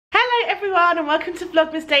everyone and welcome to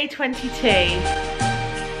Vlogmas Day 22.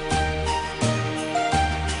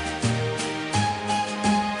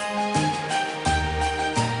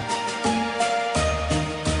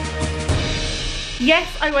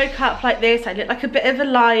 Yes, I woke up like this. I look like a bit of a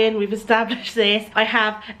lion. We've established this. I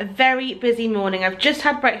have a very busy morning. I've just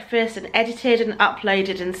had breakfast and edited and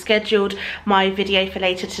uploaded and scheduled my video for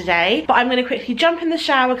later today. But I'm going to quickly jump in the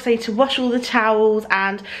shower because I need to wash all the towels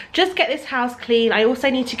and just get this house clean. I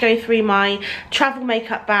also need to go through my travel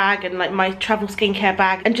makeup bag and like my travel skincare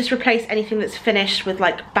bag and just replace anything that's finished with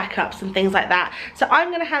like backups and things like that. So I'm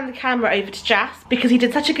going to hand the camera over to JASS because he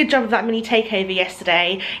did such a good job of that mini takeover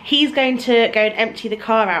yesterday. He's going to go and empty the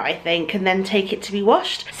car out, I think, and then take it to be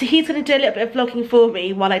washed. So he's going to do a little bit of vlogging for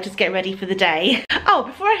me while I just get ready for the day. Oh,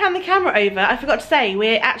 before I hand the camera over, I forgot to say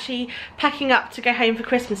we're actually packing up to go home for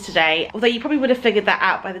Christmas today, although you probably would have figured that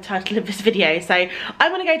out by the title of this video. So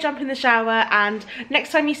I'm going to go jump in the shower, and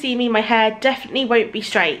next time you see me, my hair definitely won't be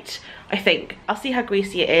straight. I think. I'll see how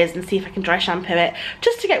greasy it is and see if I can dry shampoo it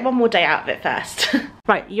just to get one more day out of it first.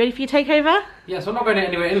 Right, you ready for your takeover? Yes, I'm not going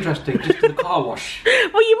anywhere interesting, just to the car wash.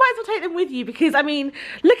 Well, you might as well take them with you because, I mean,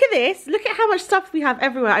 look at this. Look at how much stuff we have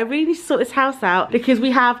everywhere. I really need to sort this house out because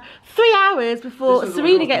we have 3 hours before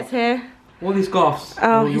Serena gets here. All these scarves.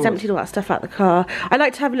 Oh, he's emptied all that stuff out the car. I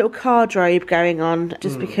like to have a little wardrobe going on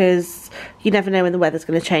just because you never know when the weather's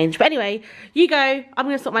going to change. But anyway, you go. I'm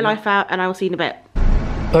going to sort my life out and I will see you in a bit.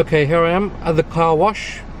 Okay, here I am at the car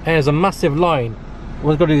wash, and there's a massive line.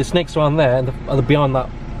 We've got to do the snakes around there and behind that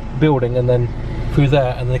building, and then through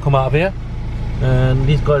there, and then they come out of here. And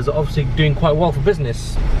these guys are obviously doing quite well for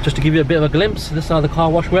business. Just to give you a bit of a glimpse, this is how the car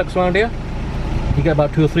wash works around here. You get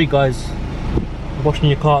about 2 or 3 guys washing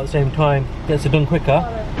your car at the same time, gets it done quicker.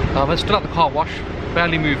 They're still at the car wash,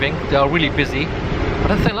 barely moving. They are really busy. I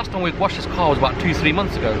don't think last time we washed this car was about 2-3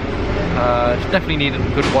 months ago. It's definitely needed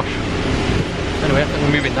a good wash. Anyway,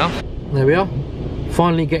 we're moving now. There we are.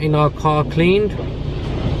 Finally getting our car cleaned.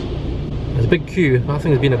 There's a big queue. I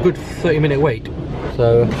think there's been a good 30-minute wait.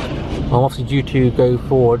 So I'm obviously due to go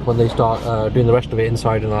forward when they start doing the rest of it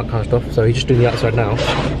inside and that kind of stuff. So he's just doing the outside now.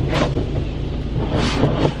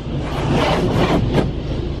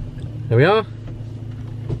 There we are.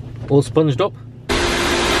 All sponged up.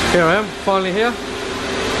 Here I am, finally here.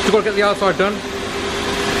 Still got to get the outside done.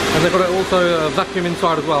 And they've got to also vacuum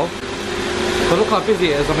inside as well. But look how busy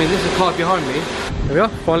it is. I mean, this is the car behind me. There we are,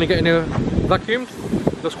 finally getting it vacuumed.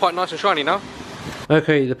 Looks quite nice and shiny now.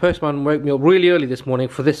 Okay, the postman woke me up really early this morning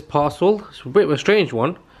for this parcel. It's a bit of a strange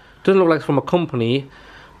one. Doesn't look like it's from a company.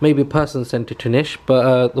 Maybe a person sent it to Nish,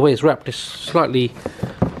 but the way it's wrapped is slightly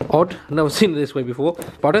odd. I've never seen it this way before.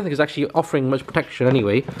 But I don't think it's actually offering much protection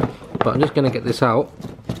anyway. But I'm just going to get this out.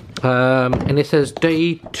 And it says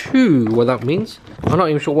day 2, what that means. I'm not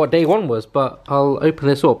even sure what day 1 was, but I'll open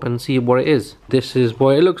this up and see what it is. This is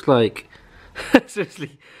what it looks like.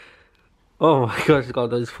 Seriously. Oh my gosh, it's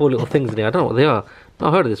got those 4 little things in here. I don't know what they are.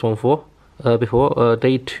 Not heard of this one before.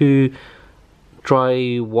 Day 2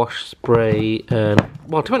 dry wash spray. And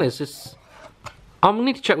well, to be honest, I'm gonna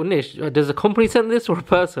need to check with Nish. Does a company send this or a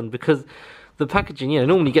person? Because the packaging, yeah,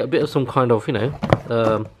 normally you get a bit of some kind of, you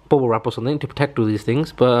know, bubble wrap or something to protect all these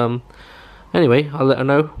things. But anyway, I'll let her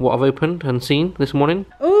know what I've opened and seen this morning.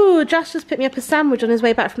 Ooh, Josh just picked me up a sandwich on his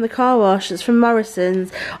way back from the car wash. It's from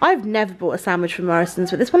Morrison's. I've never bought a sandwich from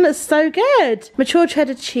Morrison's, but this one looks so good. Mature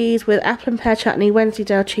cheddar cheese with apple and pear chutney,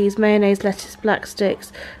 Wensleydale cheese, mayonnaise, lettuce, black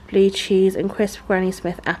sticks, blue cheese, and crisp Granny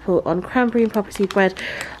Smith apple on cranberry and poppy seed bread.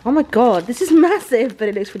 Oh my god, this is massive, but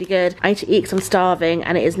it looks really good. I need to eat because I'm starving,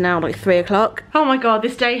 and it is now like 3 o'clock. Oh my god,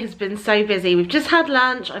 this day has been so busy. We've just had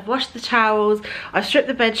lunch, I've washed the towels, I've stripped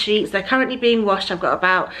the bed sheets, they're currently being washed. I've got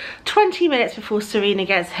about 20 minutes before Serena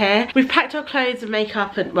gets here. We've packed our clothes and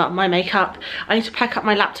makeup, and well, my makeup. I need to pack up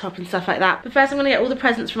my laptop and stuff like that. But first I'm gonna get all the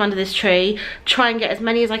presents from under this tree, try and get as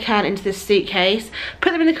many as I can into this suitcase,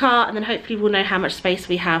 put them in the car, and then hopefully we'll know how much space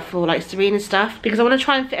we have for like Serena's stuff, because I want to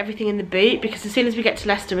try and fit everything in the boot, because as soon as we get to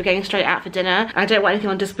Leicester we're going straight out for dinner. I don't want anything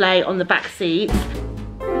on display on the back seats.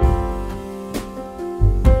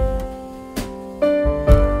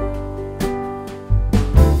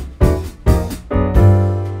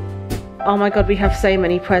 Oh my god, we have so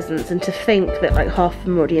many presents, and to think that like half of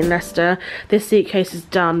them are already in Leicester. This suitcase is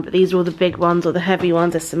done, but these are all the big ones or the heavy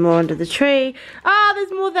ones. There's some more under the tree. Ah,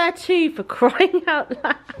 there's more there too, for crying out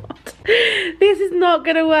loud. This is not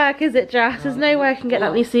going to work, is it, Jass? There's no way I can get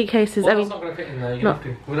that many suitcases. Well, I mean, it's not going to fit in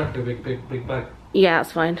there. We'll have to do a big bag. Yeah,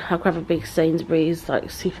 that's fine. I'll grab a big Sainsbury's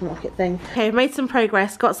like supermarket thing. Okay, I've made some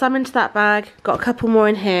progress. Got some into that bag. Got a couple more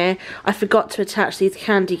in here. I forgot to attach these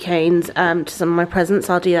candy canes to some of my presents.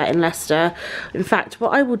 I'll do that in Leicester. In fact, what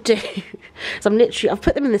I will do is I've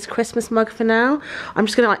put them in this Christmas mug for now. I'm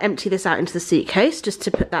just gonna like empty this out into the suitcase just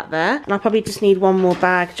to put that there. And I'll probably just need one more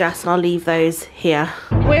bag, Jess, and I'll leave those here.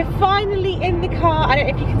 We're finally in the car. I don't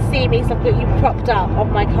know if you can see me, so I've got you propped up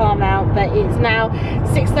on my car mount, but it's now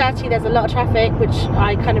 6:30. There's a lot of traffic, which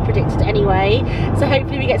I kind of predicted anyway. So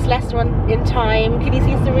hopefully we get to Leicester in time. Can you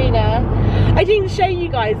see Serena? I didn't show you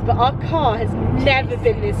guys, but our car has never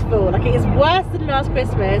been this full. Like, it is worse than last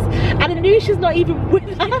Christmas. And Anusha's not even with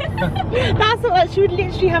us. That's not like, she would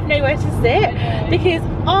literally have nowhere to sit because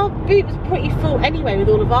our boot was pretty full anyway with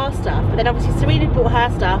all of our stuff. But then obviously Serena bought her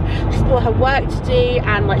stuff. She's bought her work to do,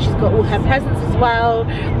 and like she's got all her presents as well.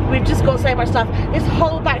 We've just got so much stuff. This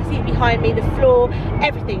whole back seat behind me, the floor,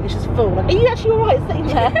 everything is just full. Like, are you actually alright sitting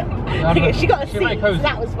there? Okay, she got a seat, so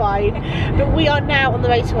that was fine. But we are now on the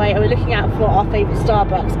motorway and we're looking out for our favourite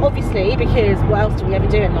Starbucks, obviously, because what else do we ever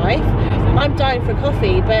do in life? I'm dying for a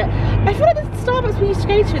coffee, but I feel like the Starbucks we used to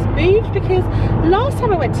go to has moved, because last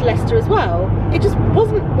time I went to Leicester as well, it just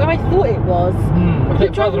wasn't where I thought it was. I've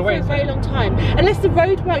been driving for a very long time, unless the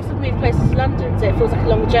roadworks have moved closer to London, so it feels like a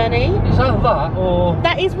long journey. Is that or?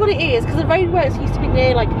 That is what it is, because the roadworks used to be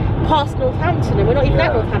near like past Northampton, and we're not even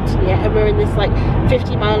at Northampton yet, and we're in this like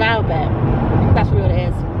 50-mile-an-hour bit. That's really what it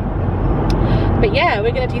is. But yeah,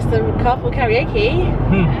 we're gonna do some carpool karaoke.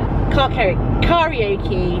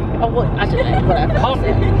 Karaoke. Or what? I don't know. Whatever.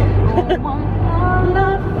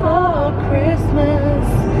 Love for Christmas.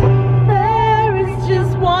 There is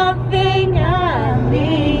just one thing I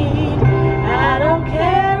need. I don't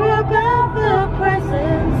care about the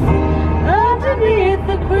presents underneath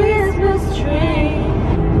the Christmas tree.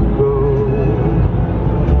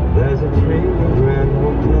 There's a tree in the Grand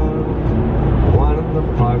Hotel, one in the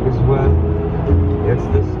park as well. It's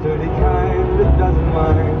the sturdy kind that doesn't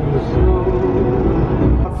mind the snow.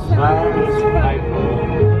 Outside is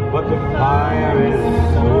frightful, but the fire is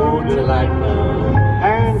so delightful.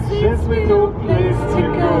 And since we've no place to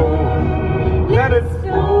go, let it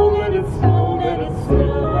snow, let it snow, let it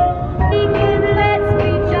snow. Let's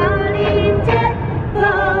be jolly, deck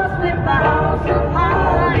the halls with boughs of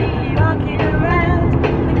holly, rocking around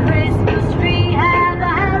the Christmas tree, and a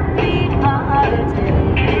happy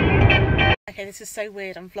holiday. Okay, this is so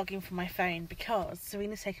weird. I'm vlogging from my phone because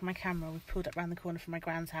Serena's taken my camera. We've pulled up around the corner from my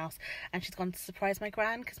gran's house, and she's gone to surprise my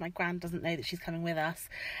gran because my gran doesn't know that she's coming with us.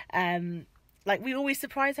 Like, we always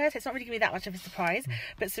surprise her, so it's not really going to be that much of a surprise.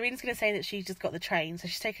 But Serena's going to say that she just got the train, so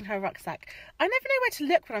she's taken her rucksack. I never know where to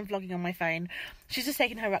look when I'm vlogging on my phone. She's just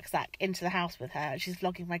taken her rucksack into the house with her. She's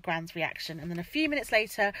vlogging my gran's reaction. And then a few minutes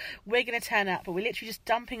later, we're going to turn up, but we're literally just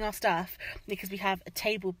dumping our stuff because we have a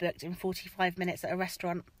table booked in 45 minutes at a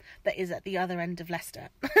restaurant that is at the other end of Leicester.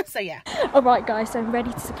 So yeah. Alright guys, so I'm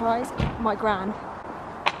ready to surprise my gran.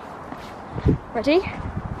 Ready?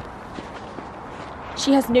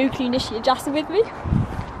 She has no clue Nishi and JASS are with me.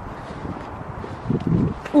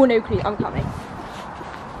 Or no clue, I'm coming.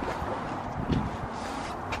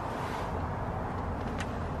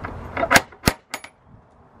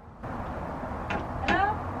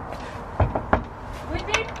 Hello? Who is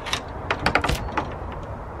it?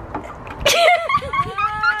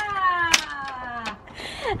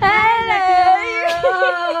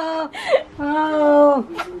 Hello!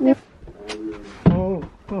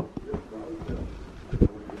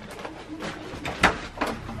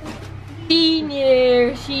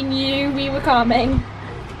 She knew we were coming.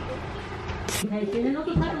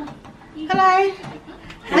 Hello.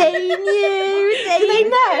 They knew, they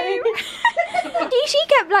know. She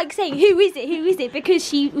kept like saying, who is it, because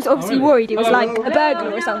she was obviously worried it was like a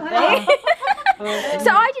burglar or something. So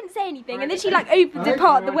I didn't say anything, and then she like opened it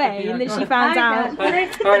part of the way, and then she found out.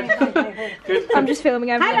 I'm just filming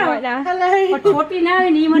everything right now. Hello. What do you know?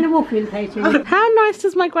 And you want to walk in, Peter? How nice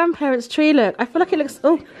does my grandparents' tree look? I feel like it looks.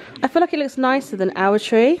 Oh, I feel like it looks nicer than our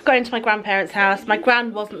tree. Going to my grandparents' house. My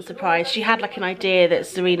gran wasn't surprised. She had like an idea that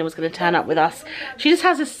Serena was going to turn up with us. She just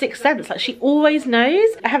has a sixth sense. Like, she always knows.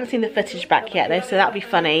 I haven't seen the footage back yet though, so that'll be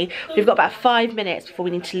funny. We've got about 5 minutes before we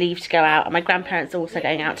need to leave to go out, and my grandparents are also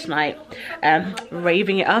going out tonight.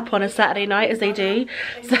 Raving it up on a Saturday night as they do,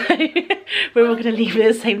 so we're all going to leave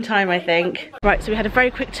at the same time, I think. Right, so we had a very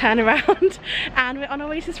quick turnaround and we're on our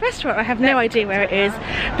way to this restaurant. I have no idea where it is,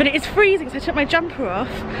 but it is freezing, so I took my jumper off.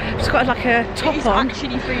 Just got like a top on. It's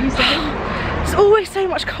actually freezing. It's always so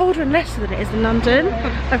much colder in Leicester than it is in London.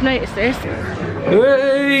 I've noticed this.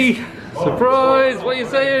 Hey! Surprise! What are you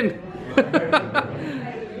saying?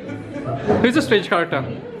 Who's a strange character?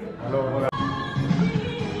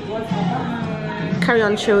 Carry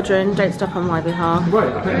on, children. Don't stop on my behalf.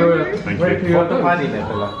 Right, I think we're ready to go.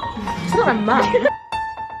 It's not a mum.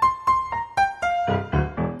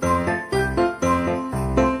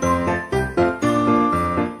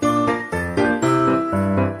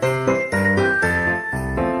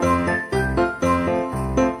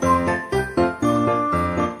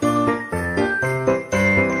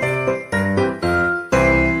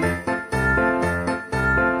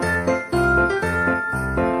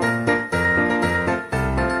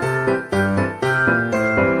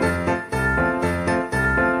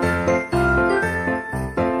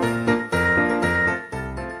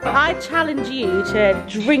 I challenge you to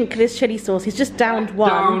drink this chili sauce. He's just downed one.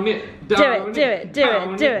 Down it, Do it, do it, do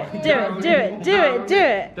it, do it, do it, do it, do it, do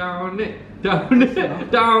it. Down it, down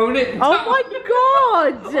it, down it. Oh my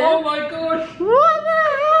god! Oh my gosh! What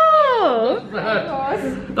the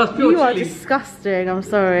hell? That's pure You are chili. disgusting, I'm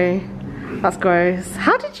sorry. That's gross.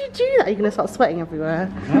 How did you do that? You're gonna start sweating everywhere.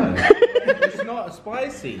 No, it's not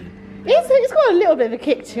spicy. It's got a little bit of a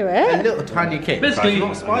kick to A it. little tiny kick, Basically- but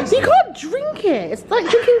it's not spicy. You can't drink it. It's like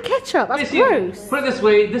drinking ketchup. That's Basically, gross. put it this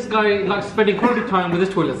way, this guy likes spending quality time with his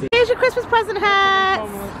toilet seat. Here's your Christmas present,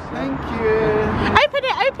 Hertz. Thank you. Open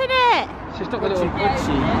it, open it. She's got the little...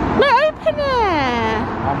 No, open it.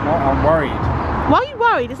 I'm worried. Why are you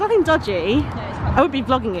worried? There's nothing dodgy. I would be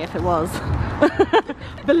vlogging it if it was.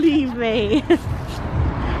 Believe me.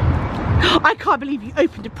 I can't believe you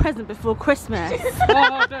opened a present before Christmas. Oh,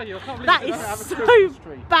 how dare you, I can't believe That you don't have a is so Christmas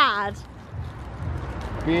tree. bad.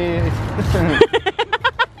 Yeah.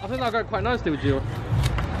 I think that'll go quite nicely with you.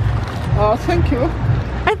 Oh, thank you.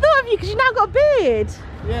 I thought of you because you now got a beard.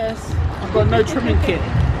 Yes. I've got no trimming kit.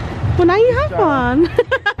 Well, now you have one.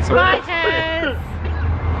 Bye, Hez.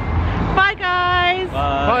 Bye, guys.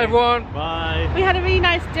 Hi everyone. Bye. We had a really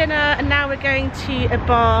nice dinner and now we're going to a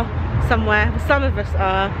bar somewhere. Well, some of us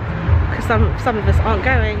are, because some of us aren't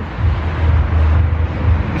going.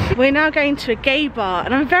 We're now going to a gay bar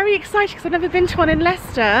and I'm very excited because I've never been to one in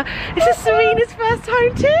Leicester. This is Serena's first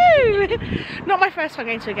time too. Not my first time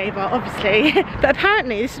going to a gay bar, obviously, but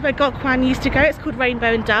apparently this is where Gokwan used to go. It's called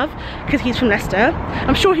Rainbow and Dove because he's from Leicester.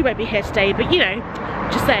 I'm sure he won't be here today, but you know,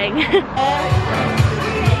 just saying.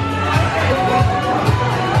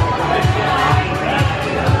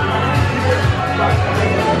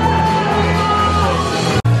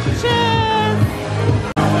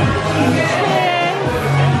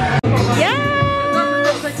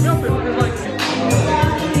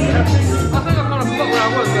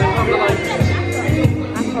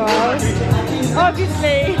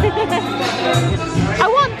 Obviously. I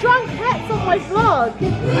want drunk pets on my vlog.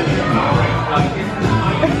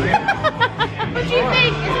 What do you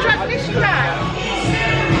think? Is drunk Nishi back?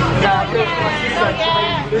 Not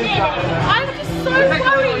yet. I'm just so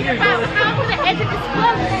worried about how I'm going to edit this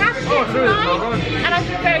vlog. I have to tonight and I'm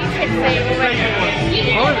very tipsy already.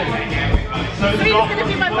 Serena's going to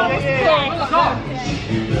be my mum's vlog.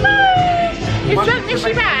 No! Is drunk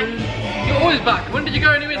Nishi back? You're always back. When did you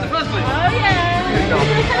go anyway in the first place? Oh yeah.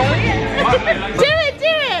 Oh yeah. Do it, do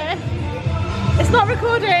it. It's not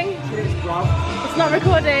recording. It's not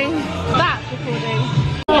recording. That's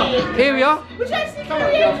recording. Here we are. Would you actually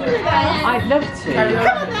karaoke with us? I'd love to. Come on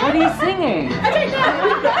then. What are you singing? I don't know.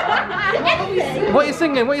 Anything. What are you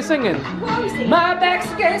singing? What are you singing? My back's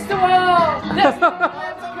against the wall.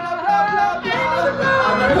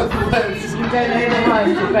 You don't know the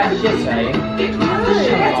lines to Beth Shit, eh?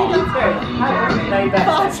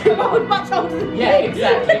 Far too old, much older than Yeah,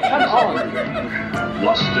 exactly. Come on.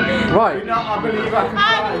 Right. I believe I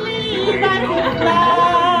can fly.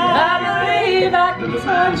 I believe I can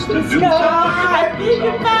touch the sky. I think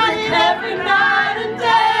about it every night and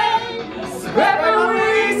day. Spread my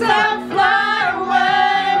wings and fly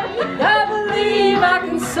away. I believe I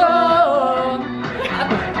can soar.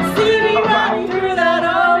 See me running through that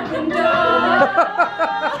open door.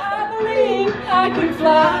 I believe I can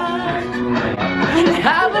fly. I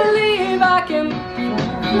believe I can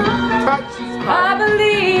touch the sky. I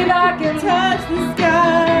believe I can touch the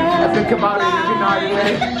sky. I think about it every night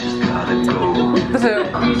That's it.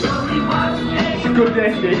 and good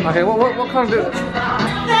ending. Okay, what kind of do?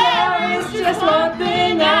 There is just one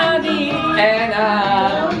thing I need, and I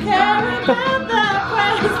don't care about the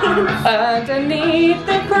presents underneath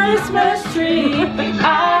the Christmas tree.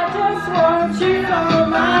 I just want you for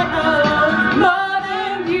my own, more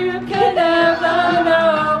than you can ever know.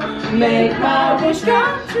 Make my wish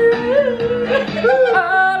come true. All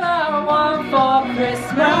I want for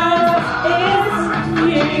Christmas is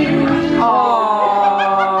you.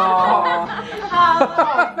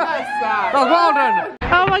 That was well done.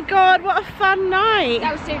 Oh my god, what a fun night.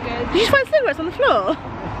 That was so good. Did you find cigarettes on the floor?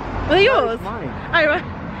 Are they yours? Mine. Oh, right.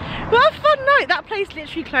 What a fun night. That place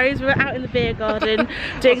literally closed. We were out in the beer garden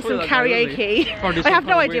doing some karaoke. I have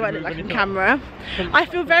no idea what I look like on camera. I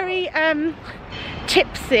feel very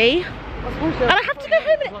tipsy. And I have to go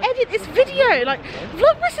home and edit this video. Like,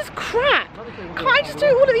 Vlogmas is crap. Can't I just do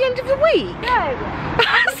it all at the end of the week? No.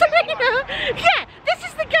 Serena, yeah, this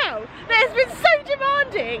is the girl that has been so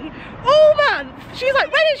demanding all month. She's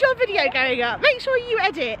like, when is your video going up? Make sure you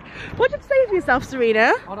edit. What did you say to yourself,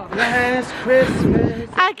 Serena? Last Christmas.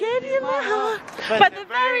 I gave you my heart, but the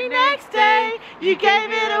very next day you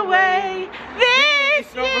gave it away.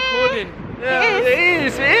 This year, It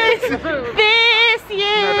is. this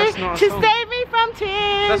year, not a to song. save me from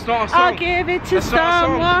tears, That's not a song. I'll give it to That's not a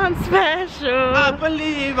song. someone special. I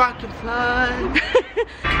believe I can fly.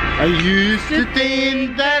 I used to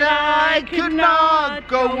think that I could not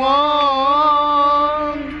go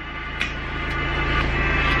on,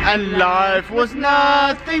 and life was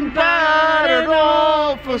nothing but an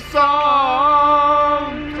awful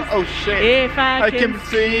song. Oh shit! If I can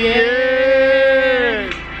see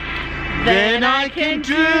it, then I can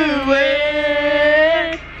do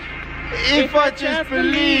it. If I just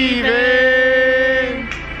believe it,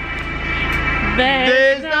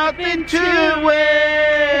 there's nothing to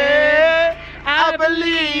it. I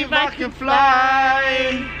believe I can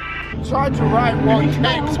fly. Tried to write one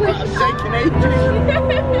text, but it's taking ages.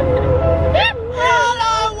 All I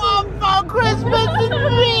want for Christmas is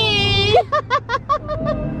me.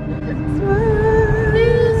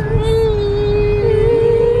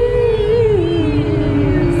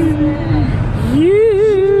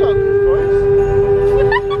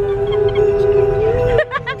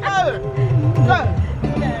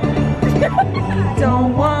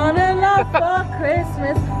 Don't want a lot for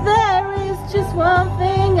Christmas. There is just one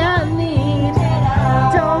thing I need.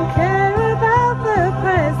 Don't care about the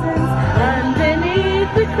presents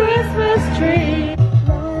underneath the Christmas tree.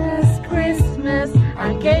 Last Christmas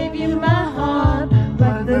I gave you my heart,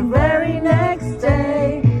 but the very next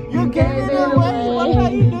day you gave it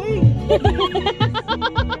away.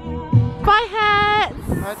 Bye, Hats.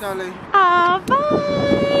 Hi, darling. Oh,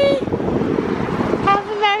 bye. Have a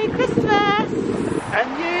Merry Christmas. And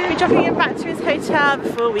you. We're dropping him back to his hotel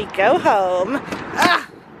before we go home.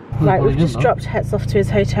 Right, we've just dropped Hetz off to his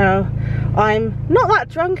hotel. I'm not that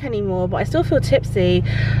drunk anymore, but I still feel tipsy.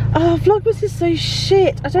 Oh, Vlogmas is so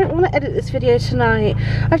shit. I don't want to edit this video tonight.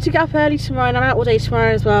 I have to get up early tomorrow and I'm out all day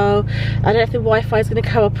tomorrow as well. I don't know if the Wi-Fi is going to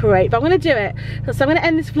cooperate, but I'm going to do it. So I'm going to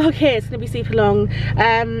end this vlog here. It's going to be super long.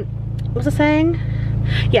 What was I saying?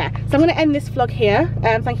 Yeah, so I'm going to end this vlog here.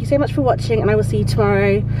 Thank you so much for watching, and I will see you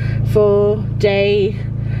tomorrow for day...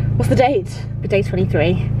 What's the date? Day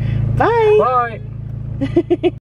 23. Bye! Bye!